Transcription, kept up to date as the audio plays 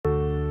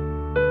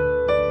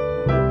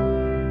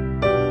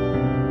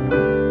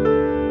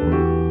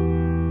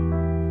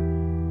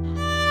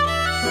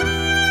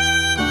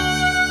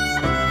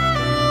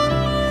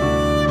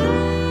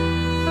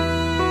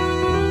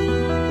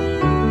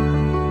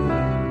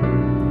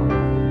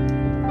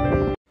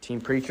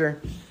3:16,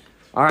 preacher.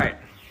 All right.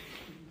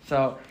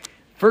 So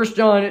 1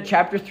 John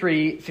chapter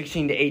 3,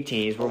 16 to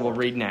 18 is where we'll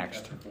read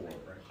next.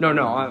 No,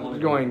 we're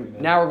going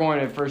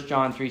to 1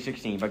 John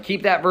 3:16. But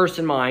keep that verse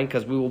in mind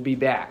because we will be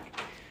back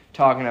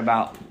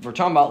we're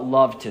talking about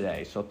love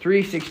today. So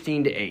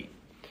 3:16 to 8.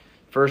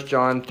 1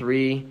 John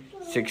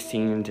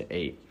 3:16 to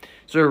 8.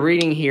 So we're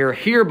reading here,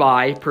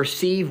 hereby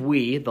perceive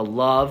we the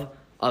love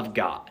of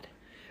God,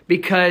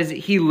 because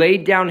he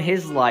laid down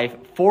his life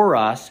for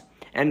us,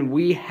 and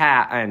we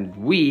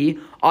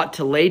ought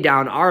to lay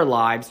down our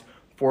lives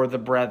for the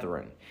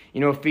brethren. You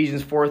know,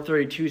 Ephesians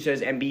 4:32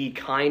 says, and be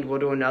kind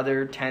one to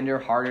another,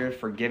 tender-hearted,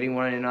 forgiving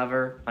one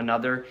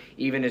another,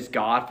 even as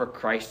God, for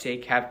Christ's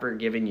sake, hath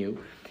forgiven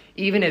you.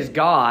 Even as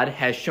God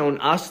has shown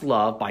us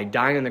love by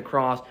dying on the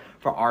cross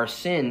for our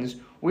sins,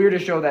 we are to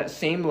show that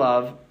same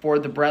love for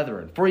the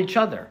brethren, for each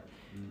other.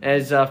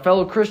 As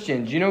fellow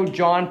Christians, you know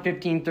John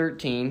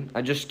 15:13.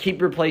 I just keep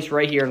your place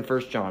right here in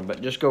 1 John,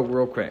 but just go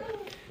real quick.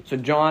 So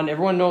John,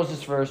 everyone knows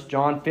this verse,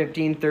 John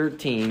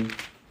 15:13.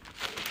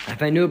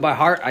 If I knew it by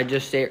heart, I'd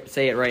just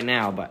say it right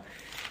now. But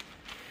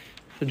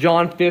so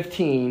John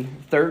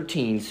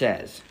 15:13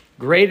 says,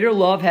 greater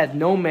love hath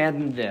no man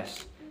than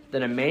this,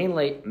 that a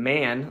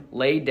man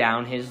lay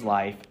down his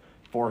life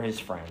for his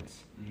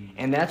friends.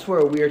 And that's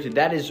where we are to.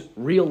 That is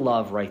real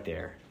love right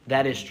there.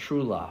 That is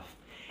true love.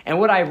 And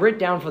what I wrote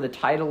down for the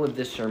title of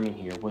this sermon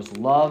here was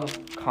Love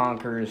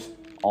Conquers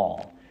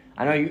All.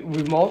 I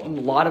know a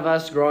lot of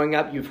us growing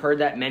up, you've heard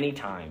that many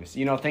times.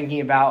 You know, thinking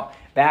about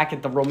back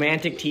at the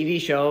romantic TV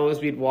shows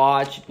we'd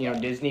watch, you know,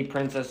 Disney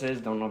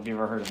princesses. Don't know if you've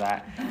ever heard of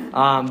that.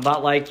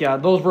 But like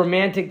those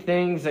romantic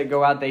things that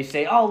go out, they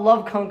say, oh,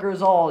 love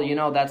conquers all. You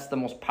know, that's the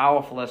most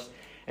powerfulest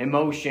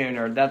emotion,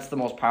 or that's the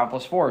most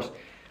powerfulest force.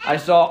 I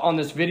saw on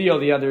this video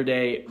the other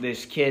day,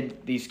 these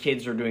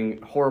kids are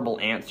doing horrible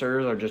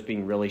answers or just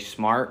being really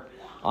smart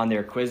on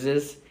their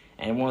quizzes.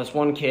 And this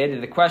one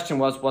kid, the question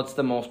was, what's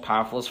the most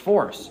powerfulest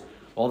force?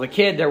 Well, the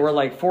kid, there were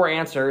like 4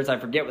 answers. I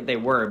forget what they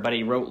were, but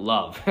he wrote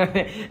love.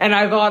 And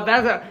I thought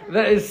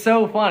that is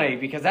so funny,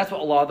 because that's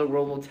what a lot of the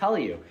world will tell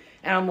you.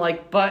 And I'm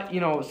like, but,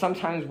 you know,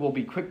 sometimes we'll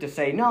be quick to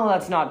say, no,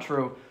 that's not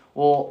true.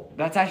 Well,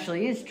 that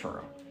actually is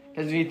true.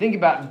 Because if you think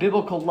about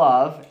biblical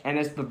love, and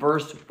it's the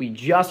verse we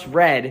just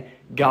read,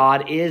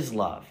 God is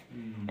love.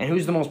 Mm-hmm. And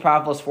who's the most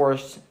powerful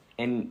force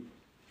in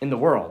the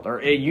world, or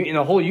in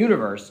the whole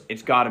universe?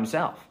 It's God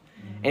himself.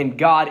 Mm-hmm. And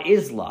God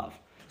is love.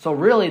 So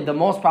really, the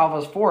most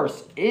powerful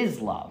force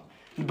is love.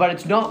 But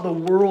it's not the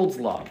world's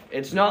love.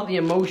 It's not the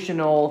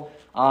emotional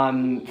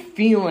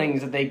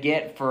feelings that they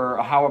get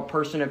for how a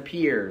person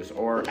appears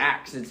or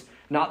acts. It's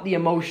not the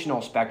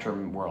emotional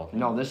spectrum world.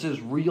 No, this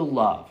is real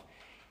love.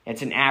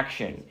 It's an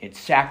action. It's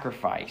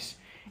sacrifice.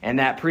 And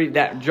that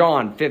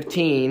John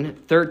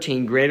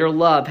 15:13, greater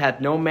love hath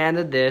no man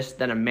than this,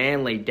 that a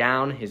man lay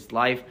down his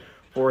life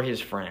for his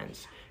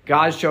friends.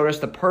 God showed us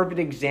the perfect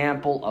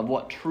example of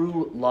what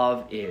true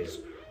love is.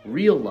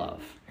 Real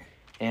love.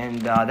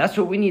 And that's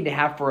what we need to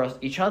have for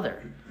each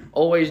other.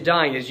 Always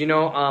dying. As you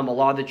know, a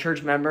lot of the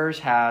church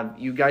members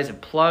you guys have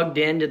plugged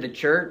into the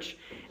church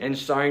and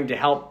starting to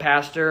help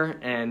pastor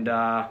and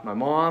my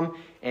mom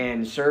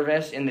and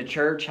service in the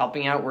church,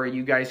 helping out where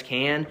you guys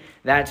can.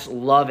 That's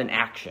love in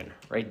action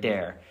right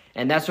there.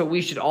 And that's what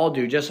we should all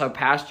do. Just how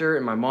pastor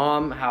and my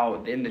mom,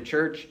 how in the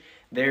church,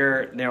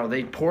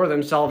 they pour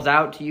themselves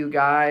out to you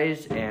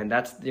guys, and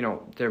that's,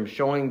 they're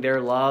showing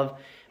their love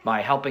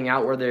by helping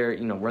out where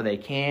where they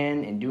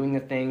can, and doing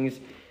the things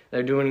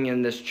they're doing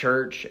in this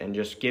church, and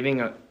just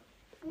giving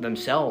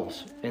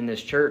themselves in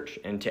this church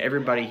and to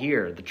everybody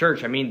here. The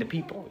church, I mean the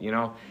people,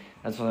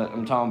 that's what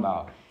I'm talking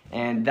about.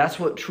 And that's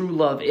what true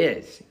love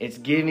is. It's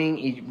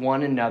giving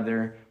one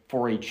another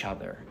for each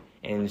other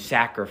in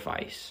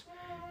sacrifice.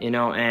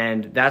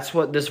 And that's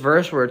what this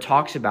verse where it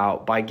talks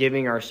about, by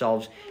giving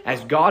ourselves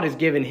as God has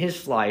given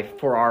his life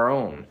for our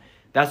own.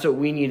 That's what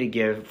we need to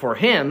give for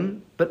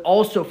him, but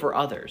also for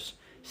others.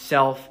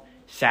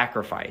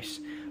 Self-sacrifice.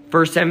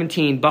 Verse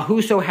 17, but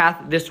whoso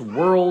hath this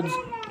world's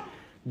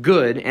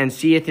good, and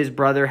seeth his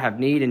brother have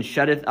need, and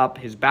shutteth up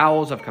his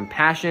bowels of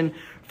compassion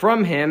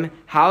from him,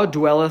 how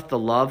dwelleth the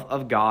love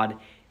of God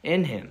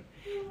in him?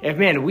 If,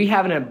 we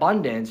have an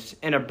abundance,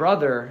 and a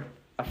brother,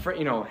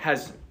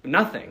 has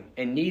nothing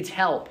and needs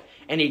help,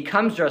 and he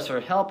comes to us for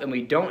help, and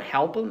we don't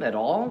help him at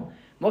all,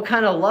 what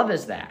kind of love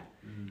is that?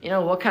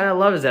 What kind of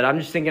love is that? I'm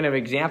just thinking of an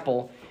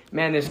example.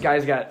 Man, this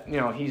guy's got,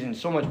 he's in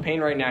so much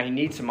pain right now, he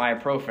needs some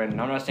ibuprofen.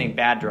 And I'm not saying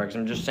bad drugs,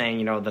 I'm just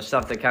saying, the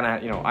stuff that kind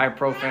of,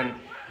 ibuprofen,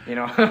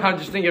 I'm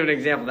just thinking of an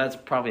example. That's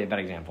probably a bad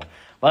example.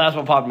 Well, that's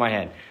what popped in my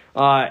head.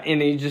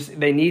 And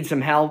they need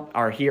some help,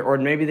 or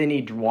maybe they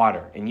need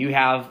water, and you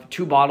have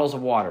 2 bottles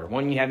of water,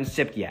 one you haven't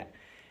sipped yet.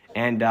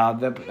 And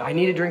I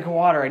need a drink of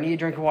water,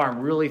 I'm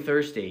really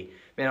thirsty.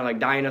 Man, I'm like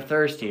dying of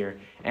thirst here.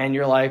 And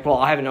you're like, well,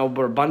 I have an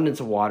overabundance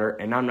of water,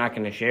 and I'm not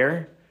going to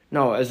share.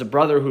 No, as a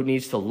brother who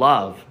needs to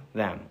love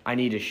them, I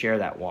need to share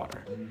that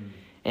water.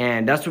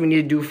 And that's what we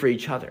need to do for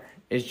each other.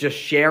 It's just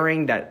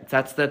sharing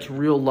that's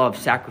real love,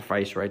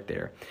 sacrifice right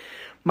there.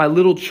 My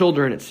little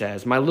children, it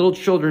says, my little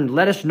children,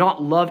 let us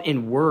not love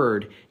in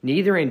word,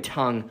 neither in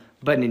tongue,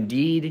 but in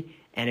deed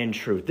and in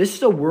truth. This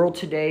is a world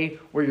today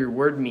where your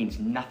word means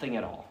nothing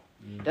at all.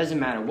 It doesn't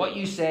matter what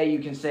you say. You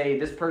can say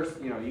this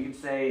person, you can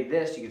say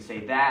this, you can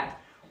say that.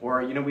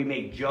 Or, we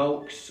make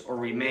jokes or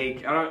we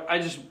make,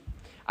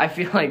 I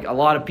feel like a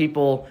lot of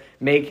people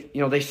make,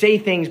 they say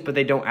things, but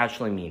they don't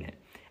actually mean it.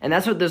 And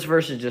that's what this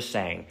verse is just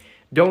saying.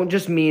 Don't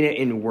just mean it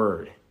in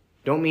word.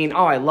 Don't mean,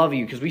 oh, I love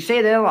you, because we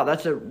say that a lot.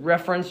 That's a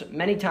reference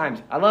many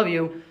times. I love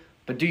you,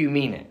 but do you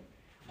mean it?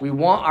 We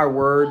want our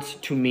words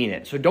to mean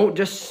it. So don't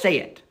just say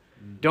it.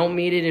 Don't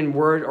mean it in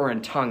word or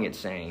in tongue, it's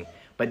saying,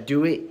 but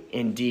do it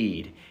in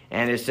deed.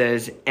 And it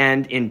says,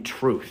 and in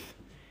truth.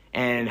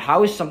 And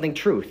how is something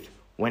truth?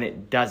 When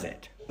it does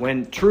it.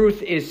 When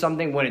truth is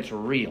something when it's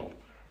real,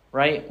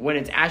 right? When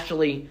it's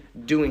actually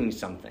doing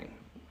something.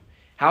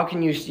 How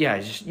can you,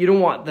 you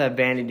don't want the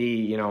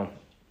vanity,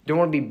 don't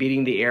want to be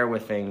beating the air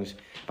with things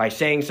by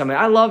saying something,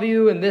 I love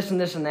you and this and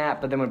this and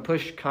that, but then when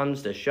push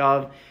comes to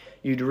shove,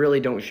 you really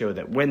don't show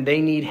that. When they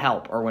need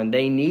help or when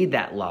they need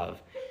that love,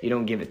 you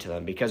don't give it to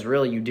them because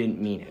really you didn't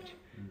mean it.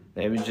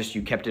 It was just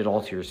you kept it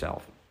all to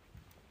yourself.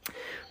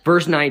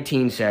 Verse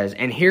 19 says,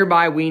 and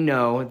hereby we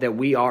know that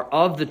we are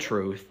of the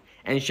truth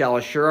and shall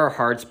assure our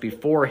hearts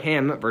before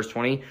him. Verse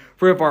 20,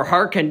 for if our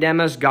heart condemn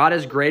us, God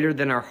is greater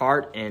than our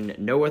heart and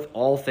knoweth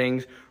all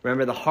things.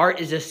 Remember, the heart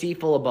is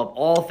deceitful above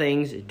all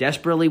things,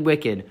 desperately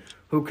wicked.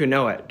 Who can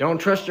know it? Don't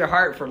trust your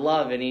heart for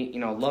love. Any,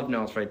 love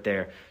notes right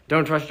there.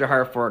 Don't trust your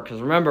heart for it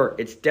because remember,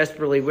 it's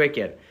desperately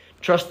wicked.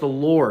 Trust the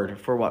Lord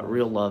for what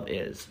real love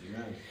is.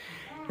 Amen.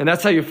 And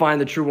that's how you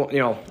find the true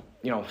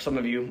one. Some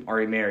of you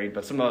already married,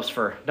 but some of us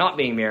for not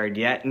being married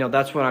yet,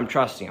 that's what I'm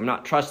trusting. I'm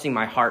not trusting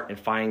my heart and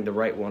finding the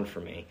right one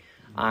for me.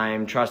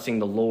 I'm trusting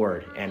the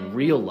Lord and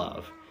real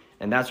love.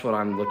 And that's what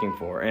I'm looking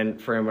for.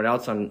 And for everyone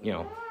else on,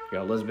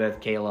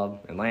 Elizabeth, Caleb,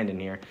 and Landon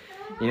here,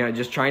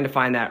 just trying to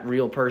find that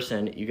real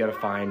person, you got to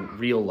find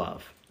real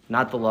love,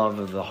 not the love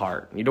of the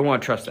heart. You don't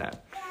want to trust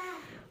that.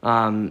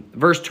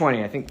 Verse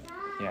 20, I think,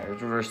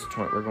 verse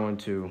 20. We're going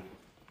to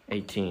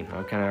 18.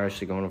 I'm kind of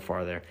actually going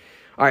far there.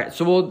 All right,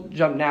 so we'll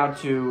jump now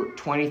to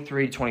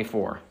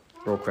 23-24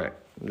 real quick.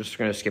 I'm just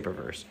going to skip a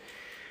verse.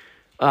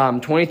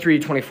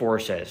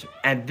 23-24 says,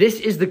 and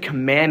this is the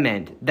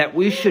commandment, that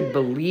we should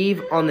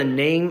believe on the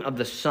name of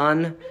the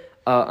Son,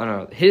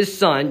 his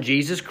Son,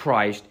 Jesus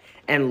Christ,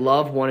 and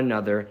love one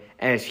another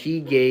as he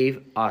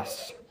gave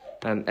us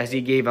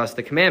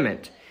the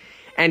commandment.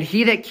 And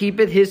he that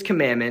keepeth his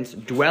commandments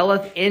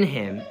dwelleth in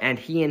him, and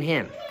he in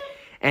him.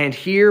 And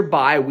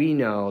hereby we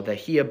know that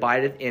he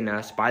abideth in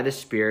us by the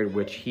Spirit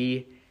which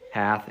he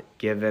hath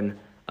given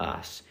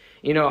us.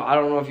 I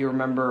don't know if you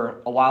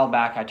remember a while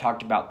back I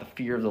talked about the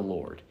fear of the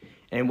Lord.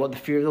 And what the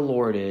fear of the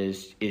Lord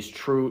is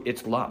true,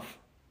 it's love,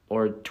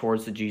 or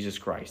towards the Jesus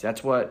Christ.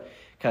 That's what,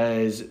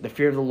 because the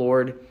fear of the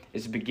Lord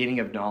is the beginning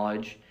of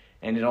knowledge.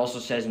 And it also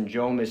says in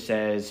Job, it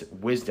says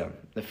wisdom.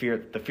 The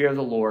fear of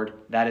the Lord,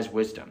 that is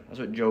wisdom. That's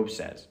what Job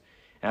says.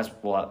 And that's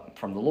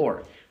from the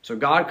Lord. So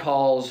God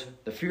calls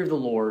the fear of the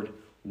Lord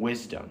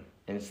wisdom.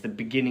 And it's the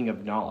beginning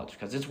of knowledge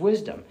because it's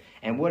wisdom.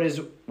 And what is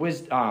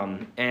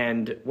wisdom?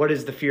 And what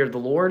is the fear of the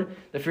Lord?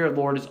 The fear of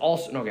the Lord is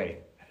also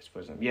it's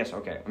wisdom. Yes,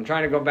 okay. I'm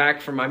trying to go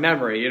back from my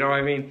memory. You know what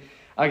I mean?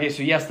 Okay,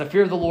 so yes, the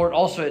fear of the Lord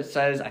also, it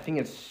says, I think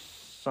it's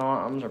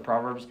Psalms or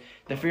Proverbs.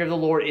 The fear of the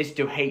Lord is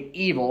to hate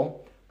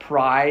evil,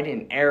 pride,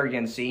 and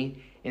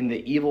arrogancy in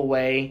the evil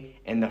way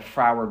and the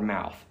froward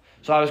mouth.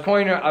 So I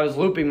was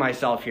looping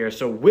myself here.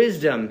 So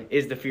wisdom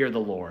is the fear of the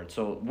Lord.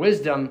 So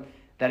wisdom,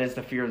 that is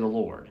the fear of the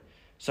Lord.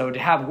 So to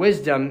have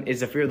wisdom is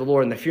the fear of the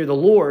Lord, and the fear of the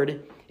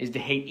Lord is to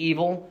hate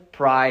evil,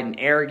 pride, and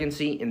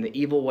arrogancy in the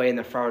evil way and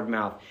the froward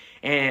mouth.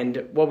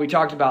 And what we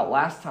talked about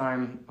last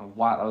time, that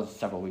was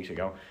several weeks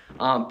ago,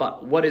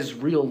 but what is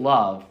real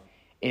love?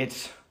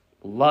 It's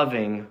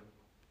loving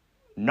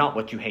not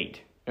what you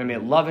hate.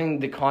 Loving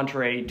the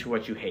contrary to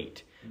what you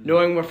hate.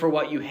 Knowing for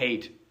what you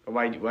hate or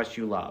what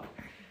you love.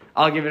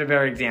 I'll give it a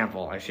better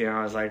example.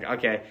 I was like,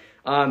 okay,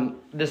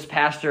 this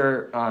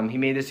pastor, he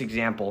made this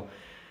example.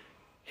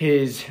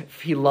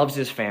 He loves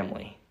his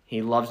family.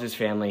 He loves his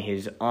family.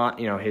 His aunt,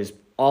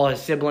 all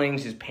his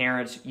siblings, his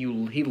parents.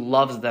 He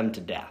loves them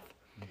to death.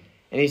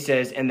 And he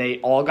says, and they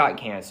all got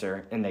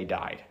cancer and they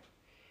died.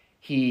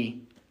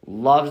 He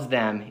loves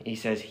them. He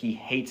says he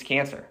hates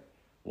cancer.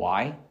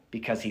 Why?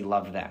 Because he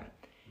loved them.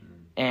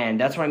 And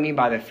that's what I mean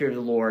by the fear of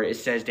the Lord. It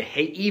says to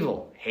hate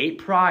evil, hate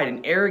pride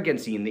and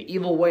arrogancy in the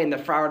evil way and the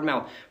froward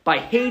mouth. By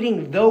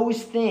hating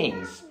those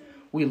things,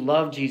 we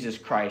love Jesus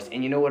Christ.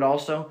 And you know what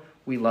also?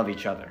 We love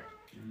each other.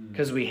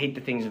 Because we hate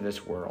the things of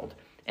this world.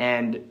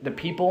 And the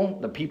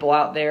people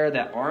out there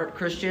that aren't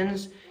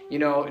Christians,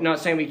 not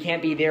saying we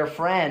can't be their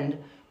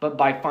friend, but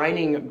by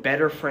finding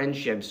better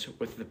friendships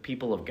with the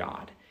people of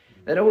God.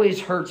 That always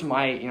hurts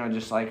my,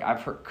 just like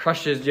I've heard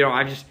crushes,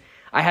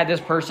 I had this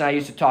person I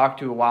used to talk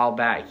to a while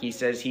back. He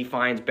says he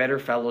finds better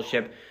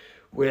fellowship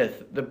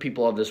with the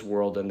people of this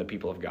world than the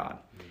people of God.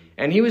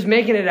 And he was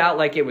making it out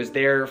like it was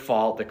their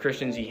fault, the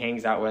Christians he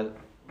hangs out with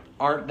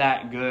aren't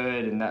that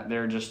good and that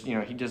they're just,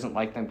 he doesn't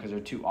like them because they're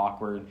too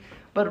awkward.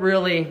 But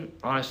really,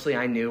 honestly,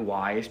 I knew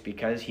why. It's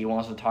because he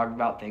wants to talk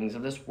about things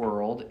of this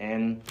world,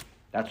 and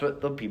that's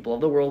what the people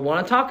of the world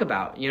want to talk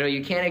about.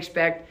 You can't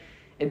expect,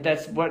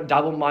 that's what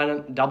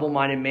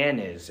double-minded man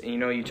is.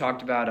 You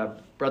talked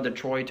about, Brother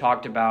Troy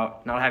talked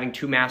about not having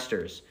two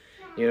masters.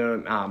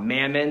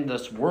 Mammon,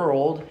 this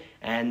world,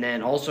 and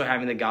then also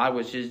having the God,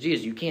 which is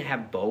Jesus. You can't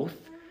have both.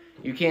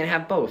 You can't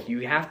have both.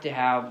 You have to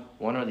have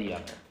one or the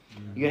other.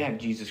 You gotta have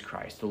Jesus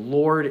Christ. The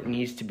Lord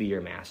needs to be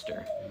your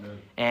master.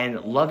 Amen. And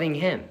loving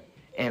him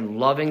and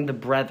loving the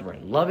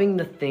brethren, loving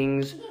the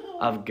things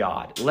of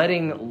God,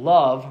 letting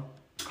love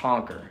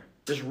conquer,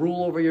 just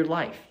rule over your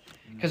life.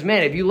 Because,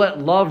 man, if you let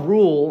love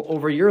rule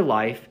over your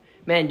life,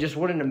 man, just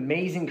what an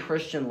amazing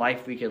Christian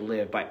life we could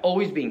live by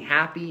always being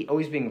happy,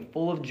 always being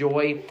full of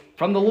joy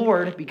from the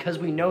Lord because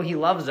we know he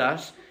loves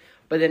us,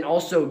 but then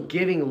also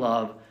giving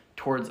love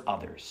towards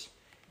others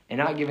and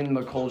not giving them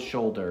a cold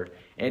shoulder.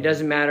 And it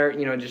doesn't matter,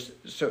 just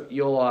so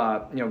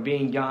you'll,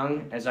 being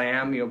young as I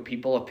am,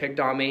 people have picked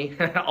on me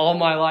all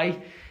my life,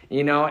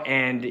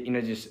 and,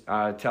 just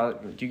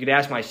you could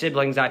ask my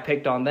siblings, I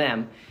picked on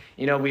them.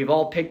 We've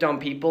all picked on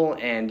people,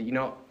 and,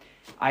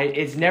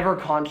 it's never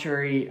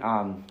contrary.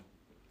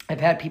 I've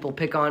had people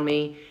pick on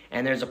me,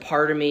 and there's a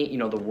part of me,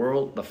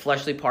 the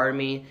fleshly part of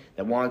me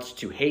that wants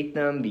to hate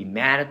them, be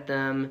mad at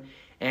them.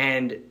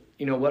 And,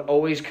 what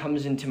always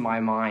comes into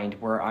my mind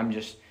where I'm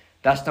just,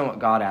 that's not what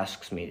God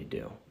asks me to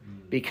do.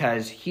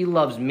 Because he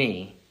loves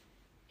me.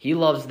 He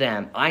loves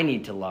them. I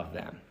need to love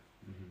them.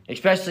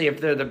 Especially if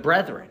they're the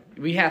brethren.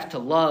 We have to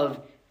love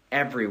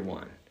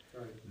everyone.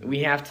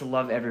 We have to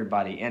love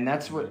everybody. And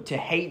that's what, to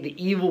hate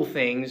the evil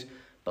things,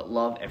 but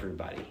love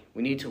everybody.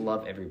 We need to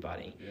love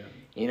everybody.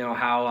 Yeah.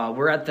 How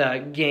we're at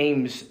the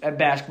games, at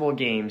basketball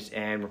games,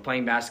 and we're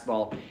playing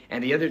basketball,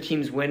 and the other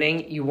team's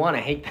winning, you want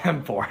to hate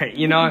them for it,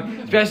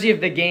 Especially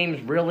if the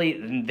game's really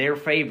in their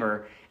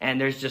favor, and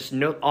there's just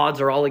no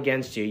odds are all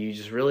against you. You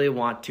just really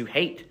want to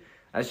hate.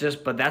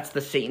 But that's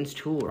the Satan's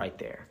tool right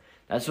there.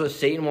 That's what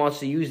Satan wants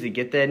to use to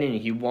get that in you.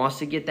 He wants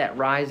to get that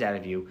rise out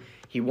of you.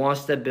 He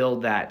wants to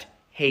build that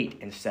hate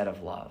instead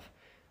of love.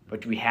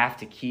 But we have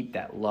to keep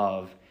that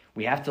love.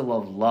 We have to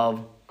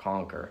love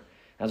conquer.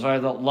 That's why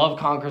love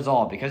conquers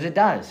all, because it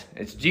does.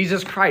 It's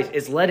Jesus Christ.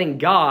 It's letting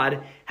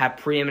God have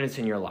preeminence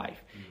in your life.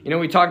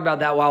 We talked about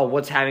that while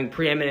what's having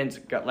preeminence,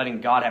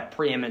 letting God have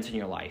preeminence in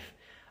your life.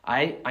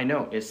 I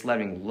know it's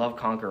letting love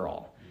conquer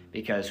all,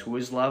 because who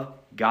is love?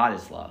 God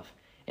is love.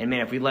 And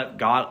man, if we let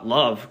God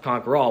love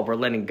conquer all, we're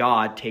letting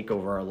God take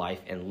over our life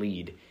and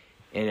lead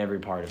in every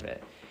part of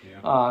it.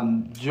 Yeah.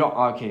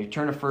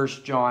 Turn to 1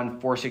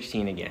 John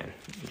 4:16 again.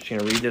 I'm just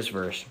going to read this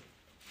verse.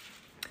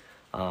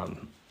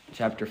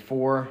 Chapter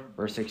 4,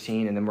 verse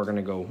 16, and then we're going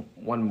to go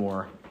one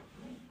more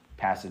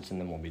passage, and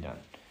then we'll be done.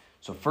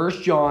 So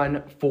 1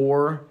 John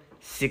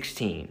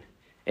 4:16.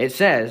 It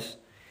says,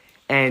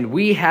 "And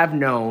we have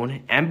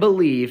known and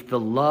believed the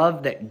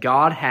love that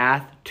God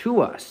hath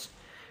to us.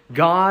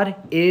 God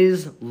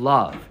is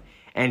love,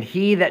 and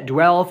he that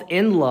dwelleth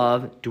in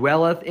love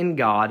dwelleth in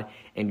God,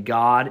 and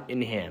God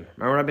in him."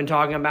 Remember what I've been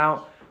talking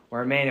about?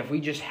 Where, man, if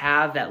we just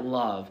have that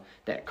love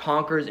that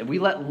conquers, if we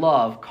let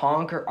love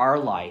conquer our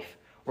life,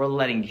 we're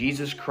letting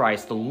Jesus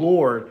Christ, the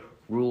Lord,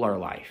 rule our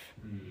life.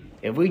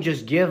 If we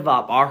just give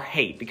up our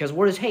hate, because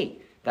what is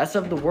hate? That's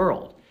of the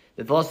world.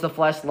 The lust of the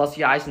flesh, the lust of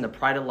the eyes, and the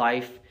pride of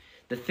life.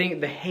 The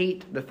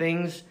hate, the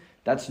things,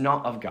 that's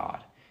not of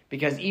God.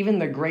 Because even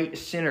the great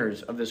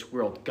sinners of this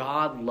world,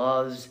 God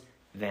loves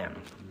them.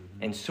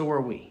 And so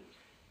are we.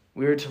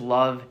 We are to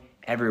love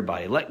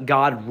everybody. Let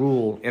God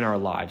rule in our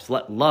lives.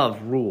 Let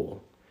love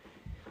rule.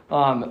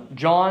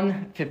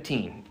 John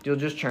 15. You'll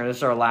just turn. This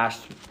is our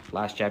last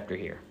chapter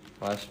here.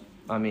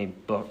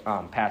 Book,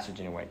 passage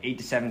anyway. 8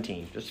 to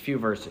 17. Just a few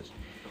verses.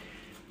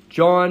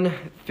 John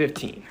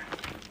 15.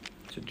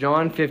 So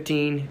John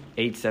 15,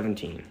 8,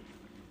 17.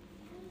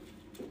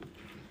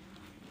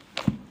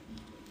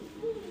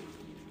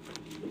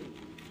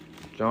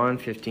 John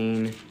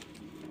 15,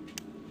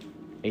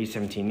 8,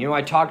 17.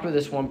 I talked with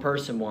this one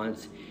person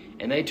once,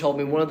 and they told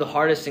me one of the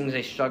hardest things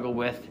they struggle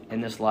with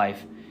in this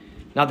life,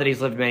 not that he's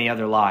lived many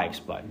other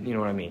lives, but you know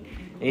what I mean.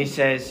 And he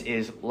says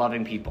is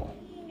loving people.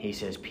 He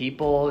says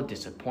people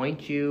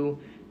disappoint you,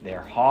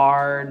 they're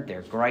hard,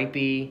 they're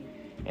gripey,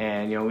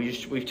 and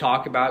we've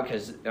talked about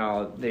because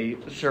they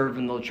serve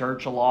in the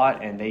church a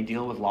lot and they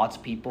deal with lots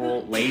of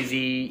people,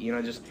 lazy,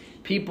 just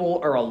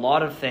people are a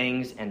lot of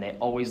things and they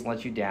always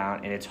let you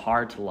down and it's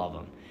hard to love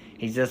them.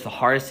 He says the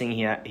hardest thing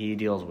he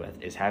deals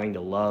with is having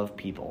to love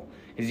people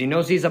because he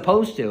knows he's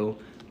supposed to,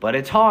 but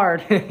it's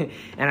hard. And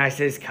I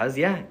says, because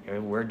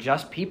we're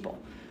just people.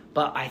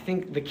 But I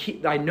think the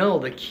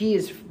key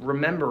is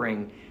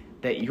remembering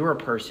that you're a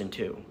person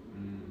too.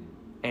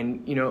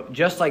 And,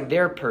 just like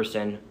they're a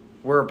person,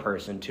 we're a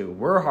person too.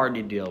 We're hard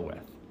to deal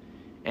with.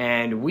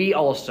 And we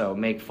also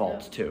make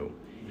faults too.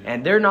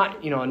 And they're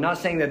not, I'm not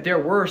saying that they're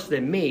worse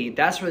than me.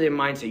 That's where their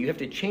mindset. You have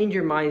to change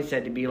your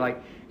mindset to be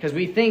like, because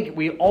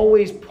we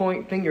always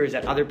point fingers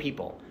at other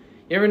people.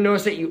 You ever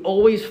notice that you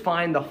always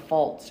find the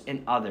faults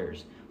in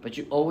others, but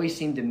you always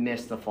seem to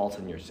miss the faults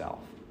in yourself?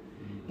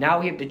 Now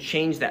we have to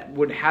change that.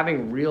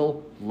 Having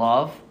real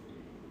love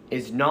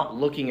is not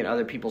looking at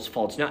other people's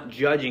faults, not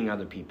judging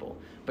other people,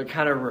 but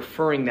kind of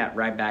referring that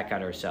right back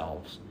at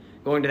ourselves.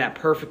 Going to that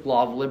perfect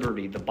law of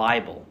liberty, the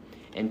Bible,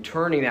 and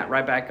turning that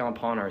right back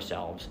upon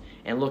ourselves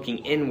and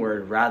looking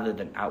inward rather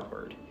than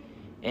outward.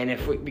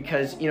 And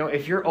because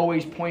if you're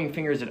always pointing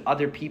fingers at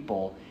other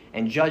people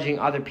and judging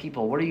other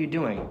people, what are you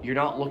doing? You're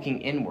not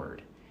looking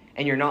inward,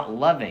 and you're not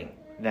loving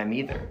them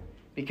either,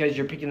 because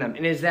you're picking them.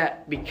 And is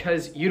that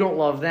because you don't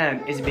love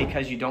them? Is it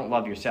because you don't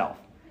love yourself?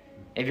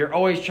 If you're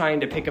always trying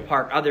to pick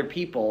apart other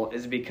people,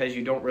 is it because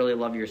you don't really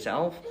love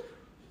yourself?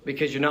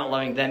 Because you're not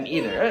loving them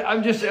either.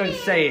 I'm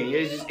saying,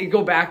 it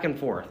go back and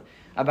forth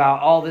about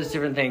all these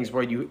different things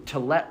where to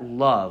let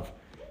love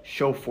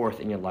show forth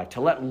in your life, to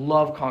let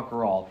love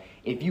conquer all.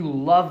 If you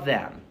love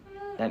them,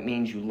 that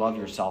means you love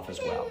yourself as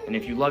well. And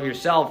if you love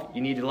yourself,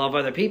 you need to love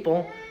other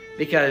people,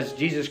 because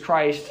Jesus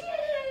Christ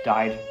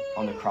died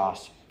on the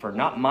cross for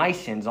not my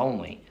sins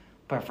only,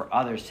 but for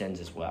other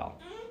sins as well.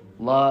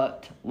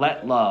 Let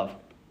love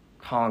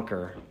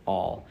conquer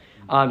all.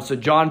 So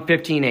John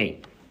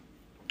 15:8.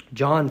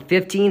 John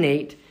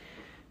 15:8,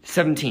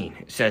 17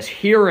 says,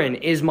 "Herein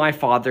is my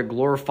Father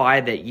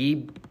glorified, that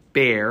ye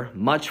bear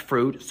much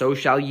fruit, so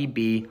shall ye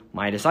be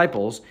my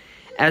disciples.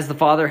 As the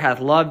Father hath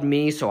loved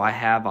me, so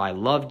have I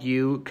loved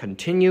you.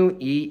 Continue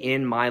ye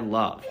in my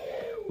love."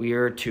 We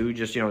are to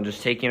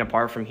just taking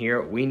apart from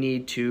here, we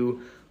need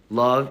to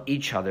love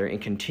each other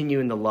and continue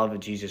in the love of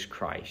Jesus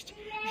Christ.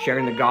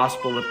 Sharing the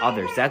gospel with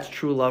others. That's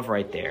true love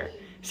right there.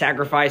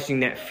 Sacrificing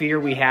that fear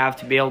we have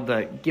to be able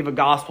to give a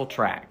gospel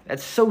tract.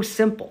 That's so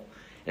simple.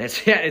 And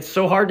it's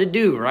so hard to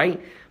do,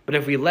 right? But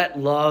if we let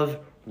love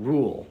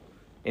rule,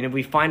 and if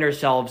we find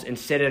ourselves,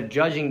 instead of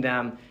judging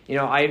them,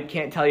 I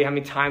can't tell you how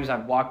many times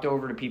I've walked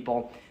over to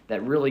people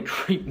that really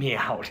creep me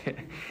out.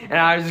 And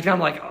I was just kind of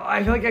like,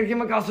 I feel like I give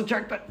them a gospel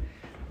tract, but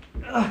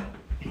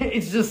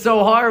it's just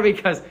so hard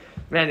because,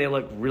 man, they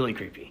look really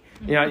creepy.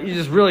 You're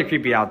just really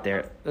creepy out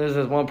there. There's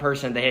this one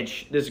person,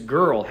 this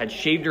girl had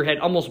shaved her head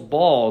almost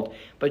bald,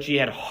 but she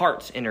had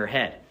hearts in her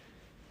head,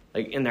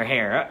 like in their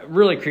hair. It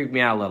really creeped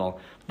me out a little.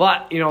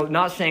 But,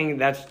 not saying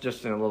that's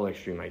just a little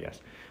extreme, I guess.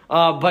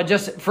 But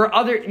just for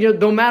other,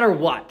 no matter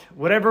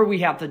whatever we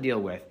have to deal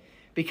with,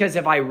 because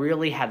if I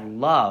really had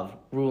love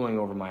ruling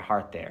over my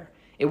heart there,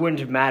 it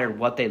wouldn't have mattered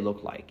what they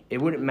look like. It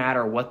wouldn't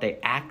matter what they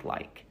act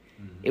like.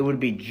 Mm-hmm. It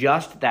would be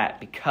just that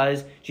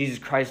because Jesus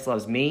Christ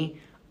loves me,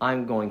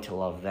 I'm going to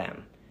love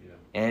them. Yeah.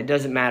 And it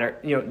doesn't matter,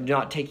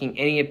 not taking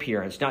any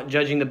appearance, not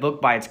judging the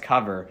book by its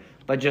cover,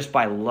 but just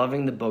by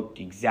loving the book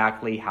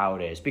exactly how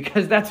it is.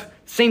 Because that's the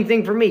same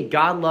thing for me.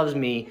 God loves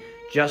me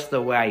just the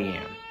way I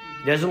am.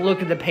 He doesn't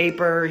look at the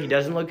paper. He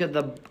doesn't look at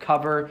the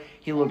cover.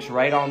 He looks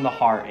right on the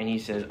heart, and he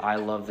says, I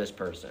love this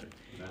person.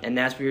 And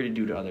that's what we're to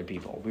do to other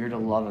people. We're to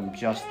love them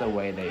just the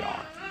way they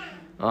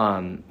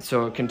are.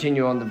 So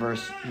continue on the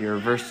verse here.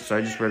 So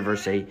I just read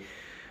verse 8.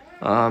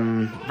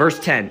 Verse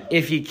 10.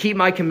 If ye keep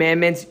my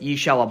commandments, ye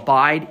shall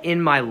abide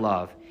in my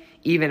love,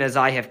 even as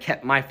I have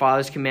kept my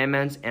Father's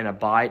commandments and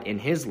abide in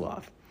his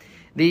love.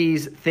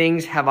 These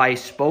things have I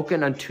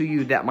spoken unto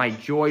you, that my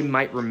joy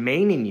might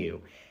remain in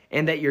you,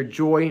 and that your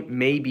joy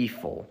may be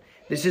full.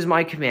 This is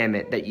my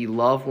commandment, that ye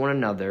love one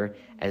another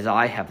as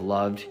I have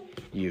loved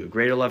you.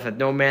 Greater love hath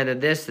no man than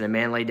this, that a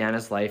man lay down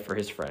his life for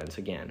his friends.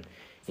 Again,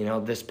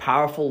 this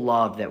powerful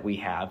love that we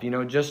have.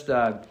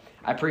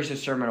 I preached a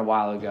sermon a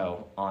while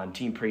ago on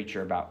Teen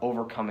Preacher about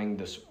overcoming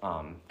this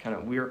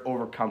we have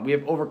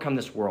overcome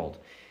this world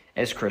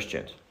as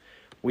Christians.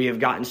 We have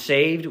gotten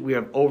saved. We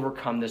have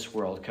overcome this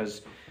world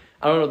because,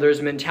 there's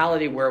a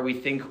mentality where we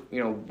think,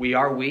 we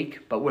are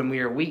weak, but when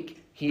we are weak,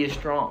 he is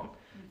strong.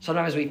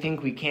 Sometimes we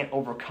think we can't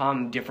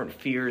overcome different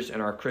fears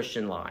in our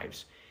Christian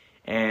lives.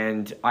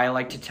 And I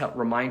like to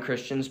remind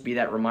Christians, be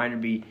that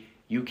reminder,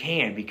 you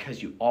can,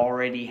 because you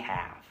already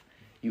have.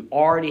 You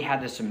already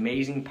have this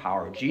amazing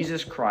power.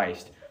 Jesus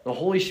Christ, the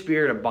Holy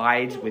Spirit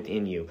abides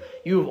within you.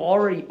 You have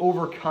already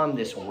overcome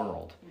this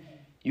world.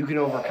 You can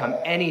overcome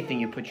anything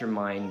you put your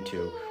mind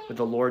to with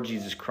the Lord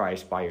Jesus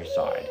Christ by your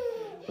side.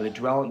 With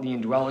the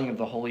indwelling of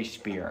the Holy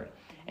Spirit.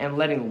 And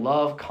letting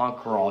love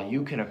conquer all,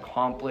 you can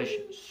accomplish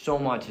so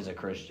much as a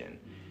Christian.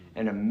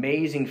 And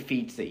amazing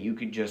feats that you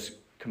could just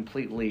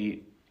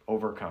completely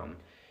overcome.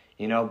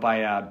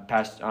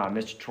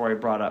 Mr. Troy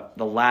brought up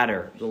the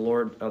ladder. The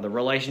Lord, the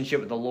relationship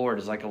with the Lord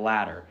is like a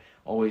ladder,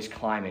 always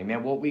climbing.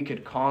 Man, what we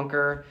could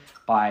conquer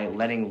by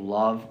letting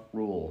love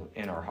rule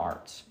in our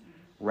hearts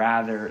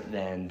rather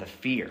than the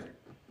fear.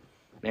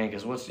 Man,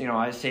 because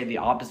I say the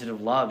opposite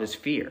of love is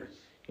fear.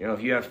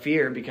 If you have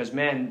fear, because,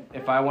 man,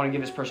 if I want to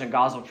give this person a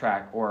gospel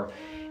tract, or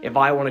if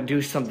I want to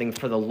do something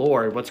for the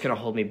Lord, what's going to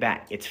hold me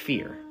back? It's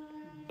fear.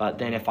 But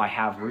then if I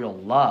have real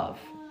love,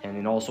 and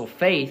then also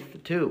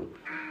faith, too,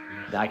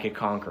 that I could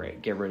conquer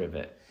it, get rid of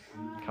it,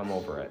 come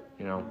over it,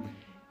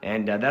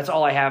 And that's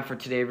all I have for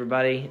today,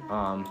 everybody.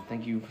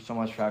 Thank you so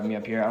much for having me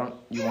up here.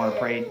 You want to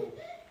pray,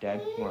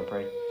 Dad? You want to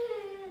pray?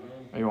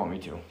 Or you want me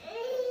to?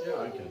 Yeah,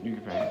 I can. You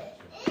can pray.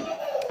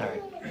 All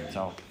right.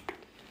 So. All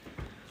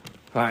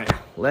right.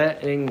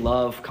 Letting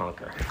love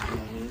conquer.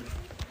 Mm-hmm.